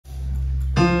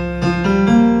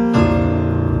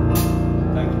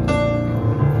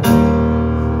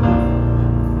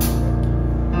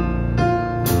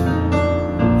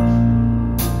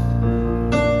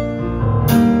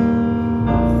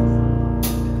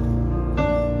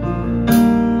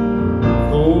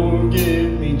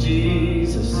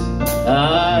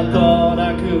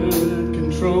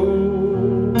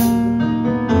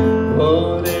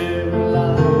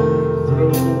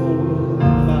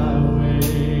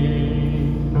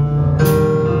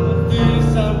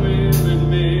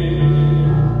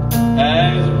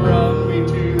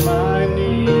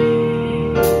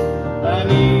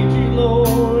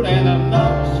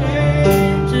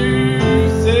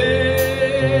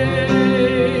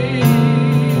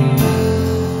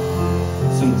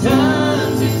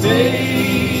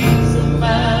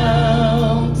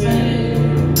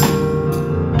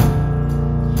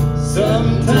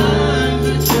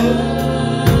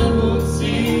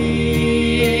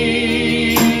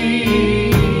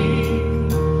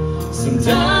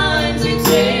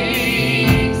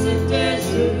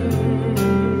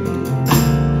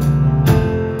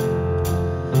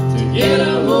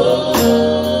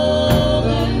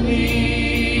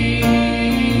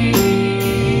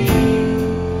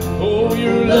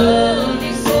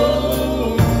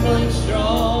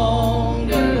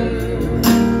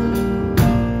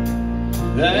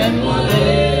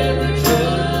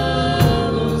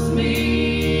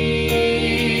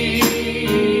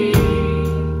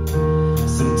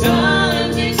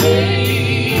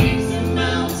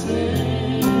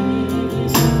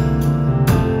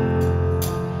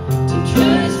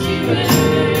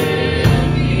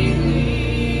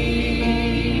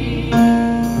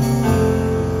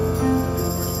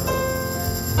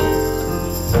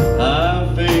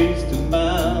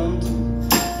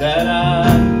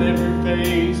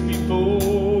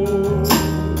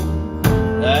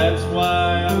That's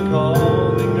why I'm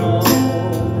calling on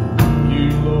you,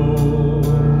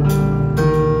 Lord.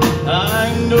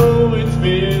 I know it's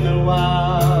been a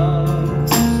while,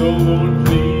 so Lord,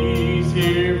 please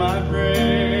hear my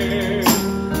prayer.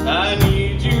 I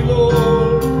need you,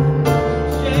 Lord.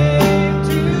 Shame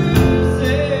to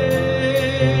say,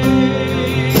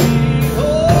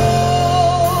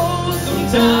 oh,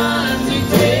 sometimes it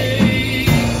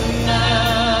takes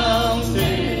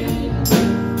announcing.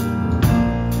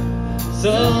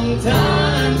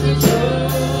 Sometimes the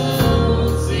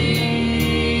troubled sea.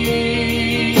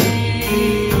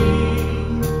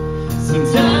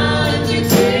 Sometimes it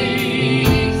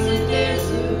takes a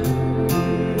desert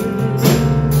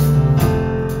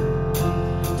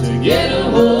to get a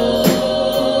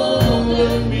hold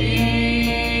of me.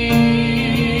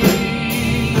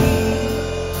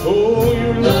 Oh,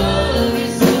 your love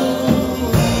is so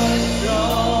much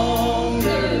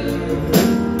stronger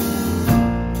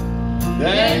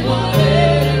than what